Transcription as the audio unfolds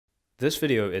This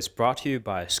video is brought to you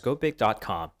by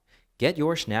Scopeic.com. Get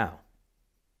yours now.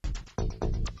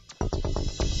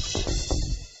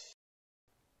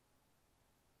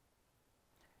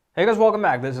 Hey guys, welcome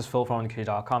back. This is Phil from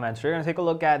Key.com, and today we're going to take a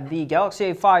look at the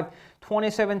Galaxy A5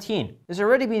 2017. It's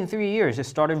already been 3 years. It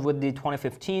started with the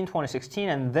 2015, 2016,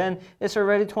 and then it's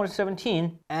already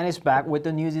 2017, and it's back with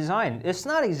the new design. It's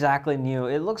not exactly new.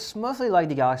 It looks mostly like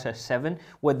the Galaxy S7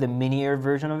 with the minier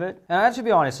version of it. And I have to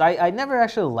be honest, I never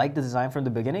actually liked the design from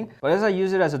the beginning, but as I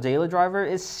use it as a daily driver,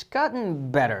 it's gotten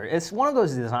better. It's one of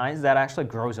those designs that actually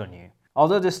grows on you.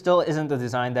 Although this still isn't the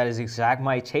design that is exact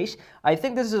my taste, I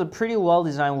think this is a pretty well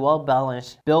designed, well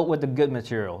balanced, built with the good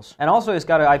materials. And also it's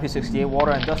got an IP68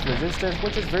 water and dust resistance,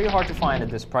 which is very hard to find at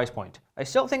this price point. I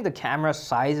still think the camera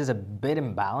size is a bit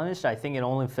imbalanced. I think it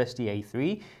only fits the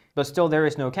A3. But still, there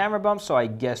is no camera bump, so I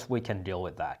guess we can deal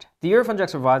with that. The earphone jack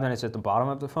survived and it's at the bottom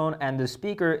of the phone, and the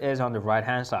speaker is on the right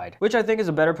hand side, which I think is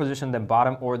a better position than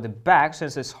bottom or the back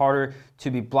since it's harder to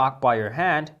be blocked by your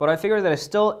hand. But I figure that it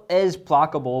still is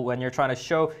blockable when you're trying to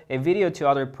show a video to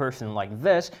other person like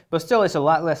this, but still it's a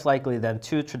lot less likely than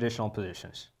two traditional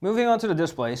positions. Moving on to the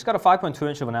display, it's got a 5.2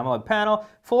 inch of an AMOLED panel,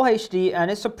 full HD,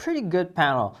 and it's a pretty good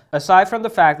panel, aside from the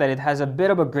fact that it has a bit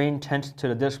of a green tint to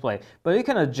the display, but you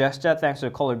can adjust that thanks to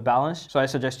the color balance, so I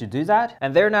suggest you do that.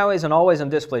 And there now is an always-on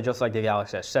display just like the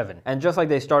Galaxy S7. And just like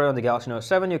they started on the Galaxy Note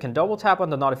 7, you can double tap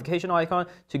on the notification icon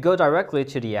to go directly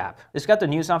to the app. It's got the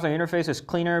new Samsung interface, it's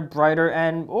cleaner, brighter,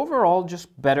 and overall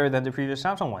just better than the previous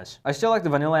Samsung ones. I still like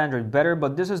the vanilla Android better,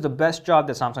 but this is the best job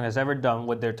that Samsung has ever done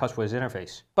with their TouchWiz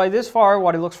interface. By this far,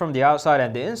 what it looks from the outside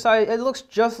and the inside, it looks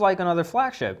just like another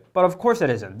flagship. But of course it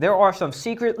isn't. There are some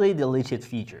secretly deleted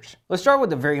features. Let's start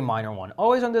with the very minor one.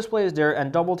 Always-on display is there,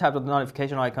 and double tap the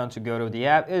notification icon to go to the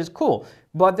app is cool,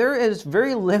 but there is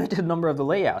very limited number of the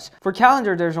layouts. For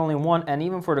calendar there's only one, and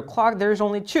even for the clock there's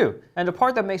only two. And the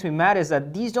part that makes me mad is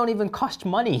that these don't even cost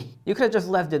money. You could have just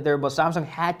left it there, but Samsung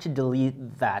had to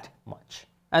delete that much.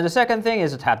 And the second thing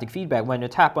is the haptic feedback. When you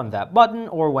tap on that button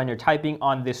or when you're typing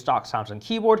on this stock Samsung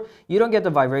keyboard, you don't get the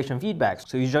vibration feedback,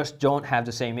 so you just don't have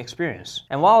the same experience.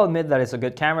 And while I'll admit that it's a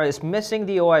good camera, it's missing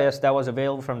the OIS that was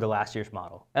available from the last year's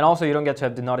model. And also you don't get to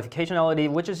have the notification LED,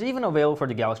 which is even available for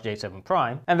the Galaxy J7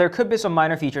 Prime. And there could be some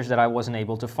minor features that I wasn't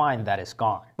able to find that is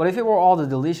gone. But if it were all the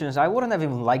deletions, I wouldn't have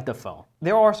even liked the phone.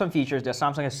 There are some features that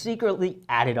Samsung has secretly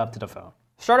added up to the phone.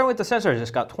 Starting with the sensors, it's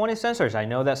got 20 sensors. I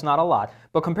know that's not a lot,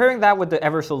 but comparing that with the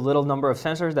ever so little number of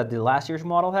sensors that the last year's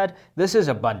model had, this is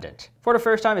abundant. For the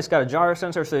first time, it's got a gyro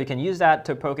sensor, so you can use that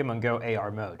to Pokemon Go AR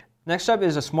mode. Next up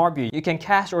is a Smart View. You can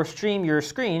cast or stream your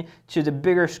screen to the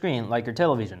bigger screen, like your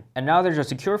television. And now there's a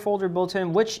secure folder built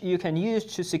in, which you can use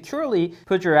to securely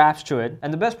put your apps to it.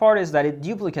 And the best part is that it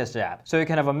duplicates the app. So you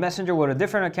can have a Messenger with a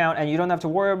different account, and you don't have to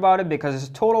worry about it because it's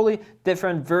a totally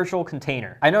different virtual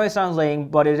container. I know it sounds lame,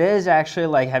 but it is actually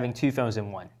like having two phones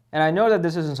in one. And I know that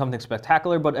this isn't something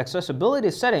spectacular, but accessibility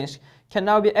settings can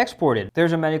now be exported.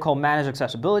 There's a menu called Manage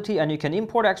Accessibility, and you can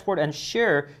import, export, and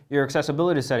share your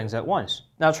accessibility settings at once.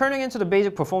 Now, turning into the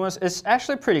basic performance, it's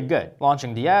actually pretty good.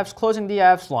 Launching the apps, closing the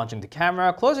apps, launching the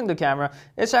camera, closing the camera,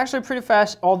 it's actually pretty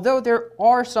fast, although there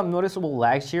are some noticeable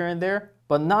lags here and there.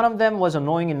 But none of them was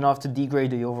annoying enough to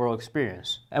degrade the overall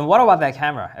experience. And what about that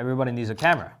camera? Everybody needs a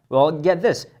camera. Well, get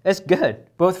this, it's good.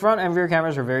 Both front and rear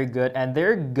cameras are very good, and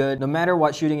they're good no matter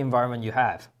what shooting environment you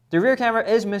have. The rear camera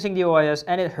is missing the OIS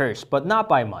and it hurts, but not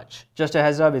by much. Just a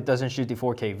heads up, it doesn't shoot the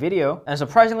 4K video, and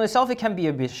surprisingly, selfie can be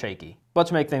a bit shaky. But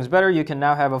to make things better, you can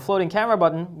now have a floating camera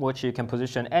button, which you can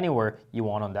position anywhere you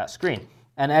want on that screen.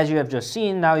 And as you have just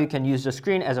seen, now you can use the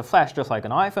screen as a flash just like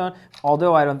an iPhone,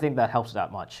 although I don't think that helps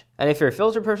that much. And if you're a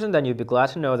filter person, then you'd be glad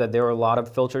to know that there are a lot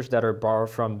of filters that are borrowed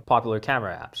from popular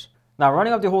camera apps. Now,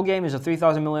 running up the whole game is a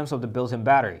 3000 milliamps of the built-in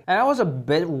battery. And I was a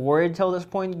bit worried till this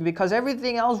point because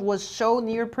everything else was so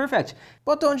near perfect.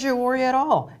 But don't you worry at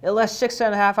all. It lasts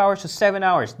 6.5 hours to 7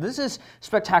 hours. This is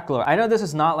spectacular. I know this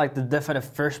is not like the definite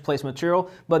first place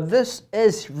material, but this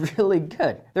is really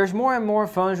good. There's more and more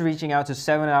phones reaching out to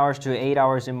 7 hours to 8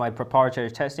 hours in my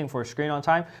proprietary testing for screen on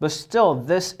time, but still,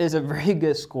 this is a very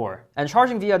good score. And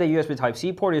charging via the USB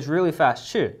Type-C port is really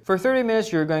fast too. For 30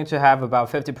 minutes, you're going to have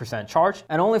about 50% charge,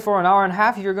 and only for an hour and a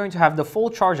half, you're going to have the full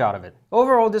charge out of it.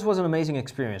 Overall, this was an amazing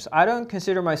experience. I don't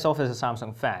consider myself as a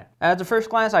Samsung fan. And at the first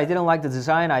glance, I didn't like the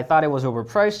design, I thought it was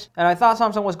overpriced, and I thought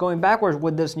Samsung was going backwards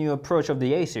with this new approach of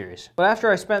the A series. But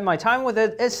after I spent my time with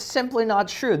it, it's simply not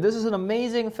true. This is an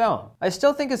amazing phone. I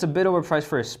still think it's a bit overpriced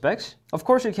for its specs. Of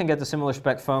course, you can get the similar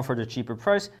spec phone for the cheaper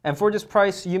price, and for this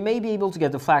price, you may be able to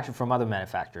get the flagship from other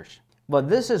manufacturers. But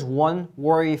this is one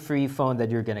worry-free phone that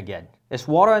you're gonna get. It's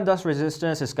water and dust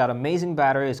resistance, it's got amazing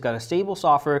battery, it's got a stable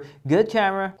software, good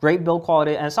camera, great build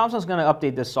quality, and Samsung's gonna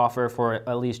update this software for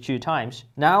at least 2 times.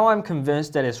 Now I'm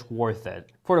convinced that it's worth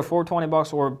it. For the 420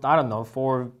 bucks or I don't know,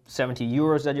 470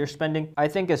 euros that you're spending, I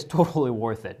think it's totally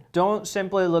worth it. Don't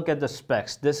simply look at the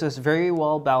specs. This is very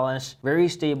well balanced, very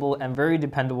stable, and very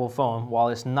dependable phone while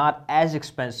it's not as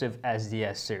expensive as the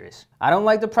S series. I don't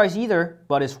like the price either,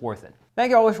 but it's worth it.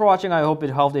 Thank you always for watching. I hope it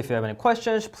helped. If you have any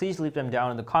questions, please leave them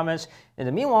down in the comments. In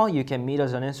the meanwhile, you can meet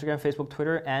us on Instagram, Facebook,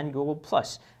 Twitter, and Google+.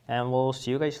 And we'll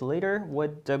see you guys later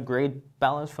with the great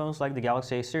balanced phones like the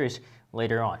Galaxy A series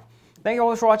later on. Thank you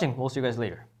always for watching. We'll see you guys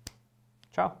later.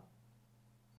 Ciao.